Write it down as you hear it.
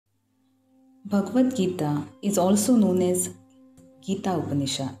Bhagavad Gita is also known as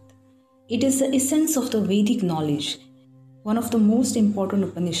Gitaupanishad. It is the essence of the Vedic knowledge, one of the most important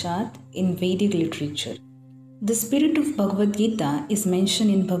Upanishad in Vedic literature. The spirit of Bhagavad Gita is mentioned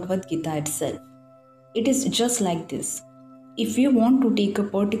in Bhagavad Gita itself. It is just like this. If we want to take a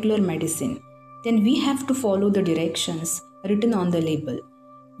particular medicine, then we have to follow the directions written on the label.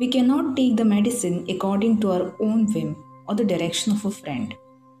 We cannot take the medicine according to our own whim or the direction of a friend.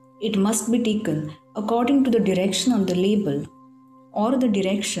 It must be taken according to the direction on the label or the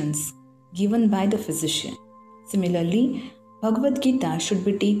directions given by the physician. Similarly, Bhagavad Gita should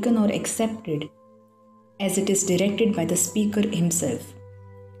be taken or accepted as it is directed by the speaker himself.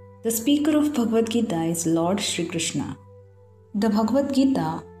 The speaker of Bhagavad Gita is Lord Sri Krishna. The Bhagavad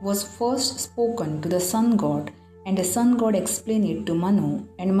Gita was first spoken to the sun god, and the sun god explained it to Manu,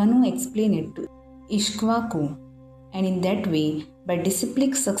 and Manu explained it to Ishkvaku. And in that way, by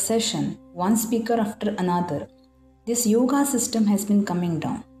disciplic succession, one speaker after another, this yoga system has been coming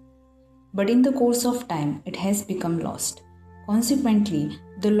down. But in the course of time, it has become lost. Consequently,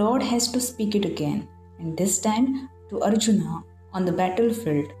 the Lord has to speak it again, and this time to Arjuna on the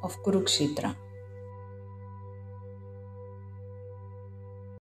battlefield of Kurukshetra.